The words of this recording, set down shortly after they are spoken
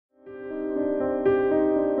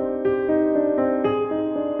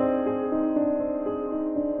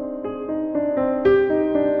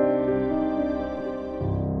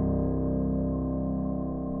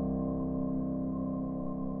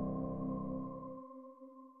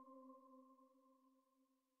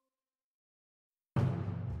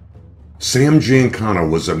Sam Giancana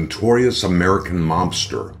was a notorious American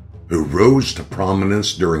mobster who rose to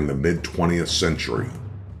prominence during the mid-20th century.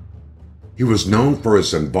 He was known for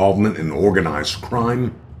his involvement in organized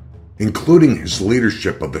crime, including his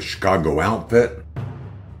leadership of the Chicago outfit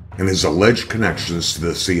and his alleged connections to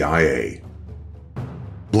the CIA.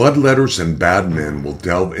 Bloodletters and Bad Men will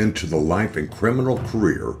delve into the life and criminal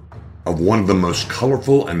career of one of the most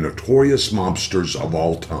colorful and notorious mobsters of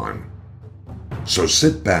all time. So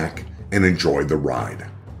sit back and enjoy the ride.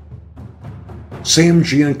 Sam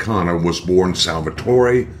Giancana was born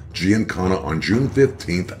Salvatore Giancana on June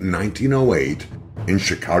 15, 1908, in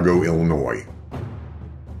Chicago, Illinois.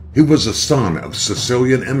 He was a son of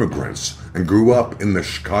Sicilian immigrants and grew up in the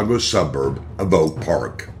Chicago suburb of Oak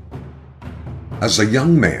Park. As a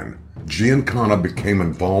young man, Giancana became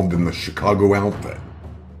involved in the Chicago Outfit,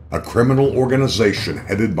 a criminal organization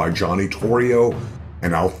headed by Johnnie Torrio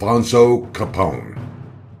and Alphonse Capone,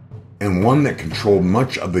 and one that controlled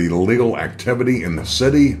much of the illegal activity in the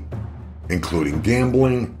city, including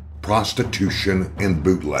gambling, prostitution, and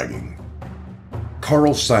bootlegging.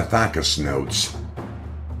 Carl Sifakis notes,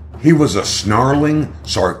 "He was a snarling,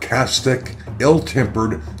 sarcastic,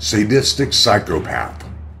 ill-tempered, sadistic psychopath.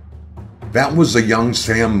 That was a young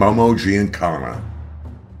Sam Momo Giancana,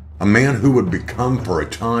 a man who would become for a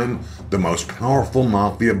time the most powerful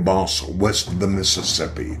mafia boss west of the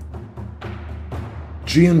Mississippi."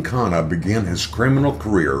 Giancana began his criminal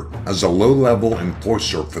career as a low-level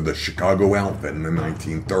enforcer for the Chicago outfit in the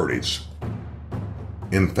 1930s.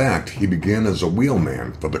 In fact, he began as a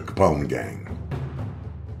wheelman for the Capone gang.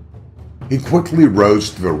 He quickly rose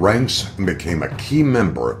through the ranks and became a key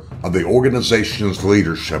member of the organization's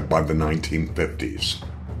leadership by the 1950s.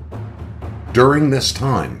 During this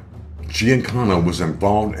time, Giancana was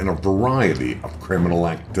involved in a variety of criminal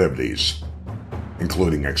activities,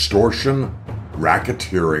 including extortion,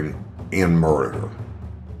 racketeering, and murder.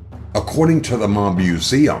 According to the Mob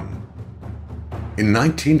Museum, in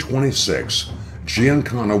 1926,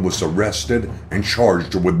 Giancana was arrested and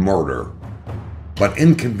charged with murder, but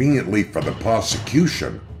inconveniently for the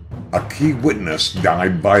prosecution, a key witness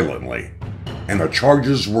died violently, and the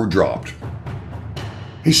charges were dropped.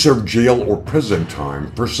 He served jail or prison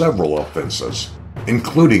time for several offenses,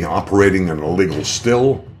 including operating an illegal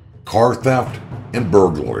still, car theft, and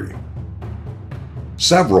burglary.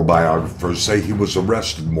 Several biographers say he was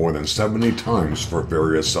arrested more than 70 times for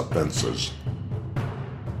various offenses.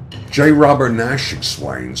 J. Robert Nash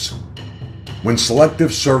explains, "When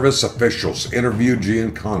Selective Service officials interviewed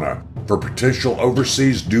Giancana for potential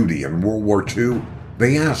overseas duty in World War II,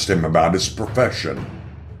 they asked him about his profession.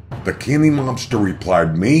 The canny mobster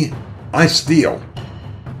replied, 'Me? I steal.'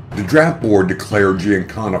 The draft board declared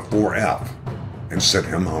Giancana 4F and sent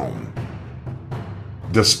him home."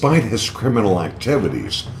 Despite his criminal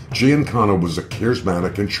activities, Giancana was a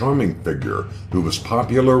charismatic and charming figure who was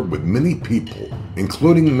popular with many people,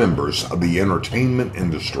 including members of the entertainment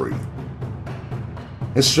industry.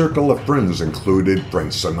 His circle of friends included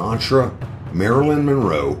Frank Sinatra, Marilyn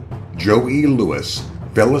Monroe, Joe E. Louis,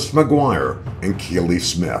 Phyllis McGuire, and Keely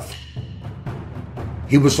Smith.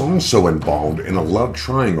 He was also involved in a love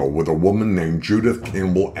triangle with a woman named Judith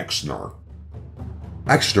Campbell Exner.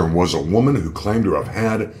 Exner was a woman who claimed to have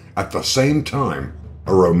had, at the same time,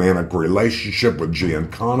 a romantic relationship with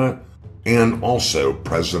Giancana and also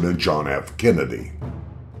President John F. Kennedy.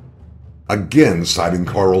 Again citing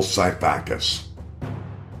Carl Sifakis.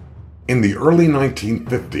 In the early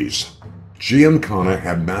 1950s, Giancana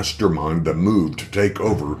had masterminded the move to take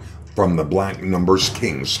over from the Black Numbers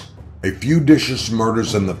Kings, a few vicious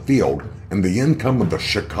murders in the field, and the income of the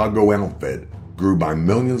Chicago outfit grew by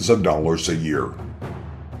millions of dollars a year.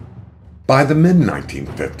 By the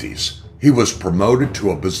mid-1950s, he was promoted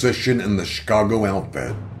to a position in the Chicago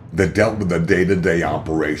outfit that dealt with the day-to-day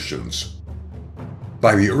operations.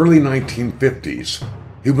 By the early 1950s,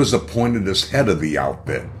 he was appointed as head of the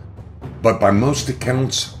outfit, but by most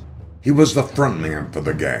accounts, he was the frontman for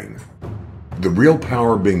the gang, the real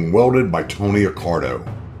power being wielded by Tony Accardo.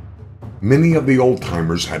 Many of the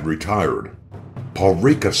old-timers had retired. Paul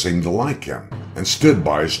Ricca seemed to like him and stood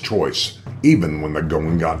by his choice, even when the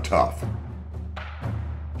going got tough.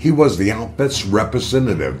 He was the outfit's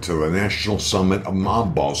representative to the National Summit of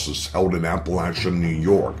Mob Bosses held in Appalachia, New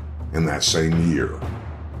York, in that same year.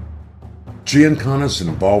 Giancana's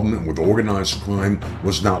involvement with organized crime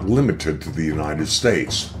was not limited to the United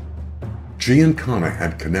States. Giancana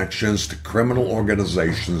had connections to criminal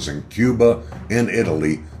organizations in Cuba and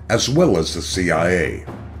Italy, as well as the CIA.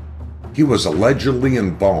 He was allegedly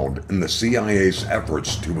involved in the CIA's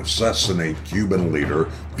efforts to assassinate Cuban leader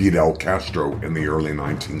Fidel Castro in the early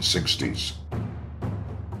 1960s.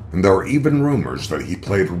 and there are even rumors that he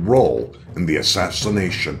played a role in the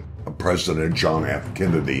assassination of President John F.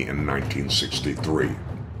 Kennedy in 1963.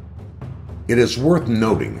 It is worth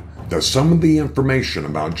noting that some of the information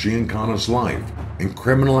about Giancana's life and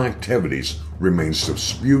criminal activities remains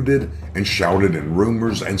disputed and shrouded in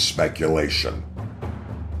rumors and speculation.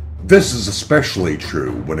 This is especially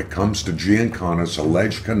true when it comes to Giancana's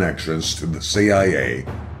alleged connections to the CIA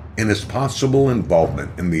and his possible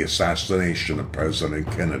involvement in the assassination of President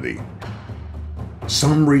Kennedy.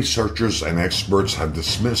 Some researchers and experts have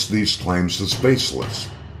dismissed these claims as baseless,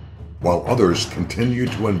 while others continue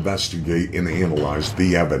to investigate and analyze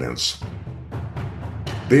the evidence.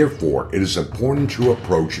 Therefore, it is important to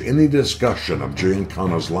approach any discussion of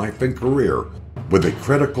Giancana's life and career with a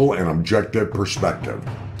critical and objective perspective,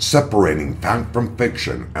 separating fact from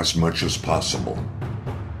fiction as much as possible.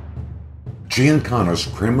 Giancana's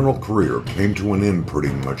criminal career came to an end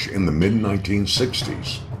pretty much in the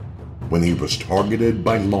mid-1960s, when he was targeted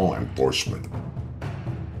by law enforcement.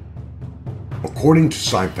 According to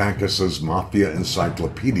Syphax's Mafia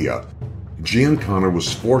Encyclopedia, Giancana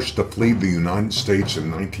was forced to flee the United States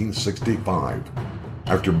in 1965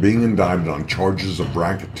 after being indicted on charges of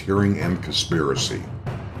racketeering and conspiracy.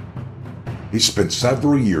 He spent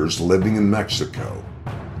several years living in Mexico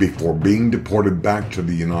before being deported back to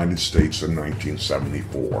the United States in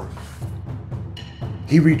 1974.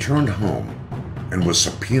 He returned home and was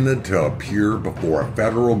subpoenaed to appear before a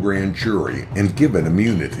federal grand jury and given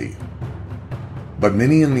immunity. But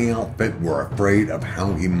many in the outfit were afraid of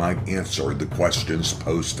how he might answer the questions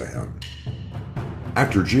posed to him.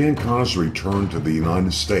 After Giancana's return to the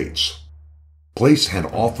United States, police had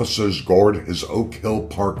officers guard his Oak Hill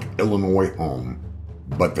Park, Illinois home,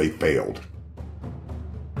 but they failed.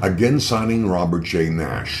 Again citing Robert J.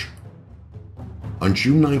 Nash. On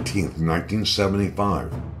June 19,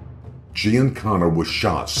 1975, Giancana was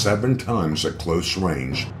shot 7 times at close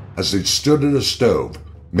range as he stood at a stove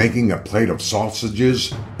making a plate of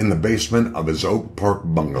sausages in the basement of his Oak Park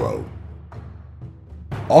bungalow.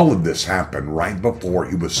 All of this happened right before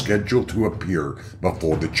he was scheduled to appear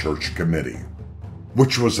before the church committee,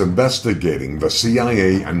 which was investigating the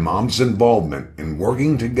CIA and mob's involvement in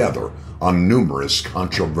working together on numerous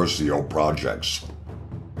controversial projects.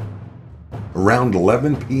 Around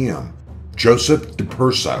 11 p.m., Joseph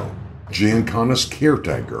DePurso, Giancana's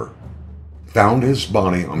caretaker, found his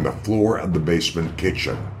body on the floor of the basement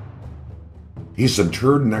kitchen. He's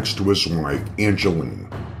interred next to his wife, Angeline,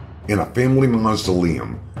 in a family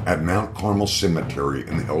mausoleum at Mount Carmel Cemetery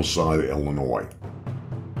in Hillside, Illinois.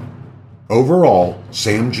 Overall,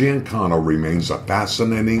 Sam Giancana remains a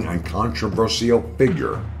fascinating and controversial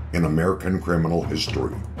figure in American criminal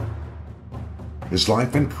history. His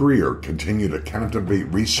life and career continue to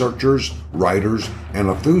captivate researchers, writers, and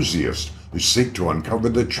enthusiasts who seek to uncover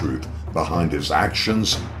the truth behind his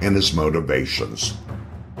actions and his motivations.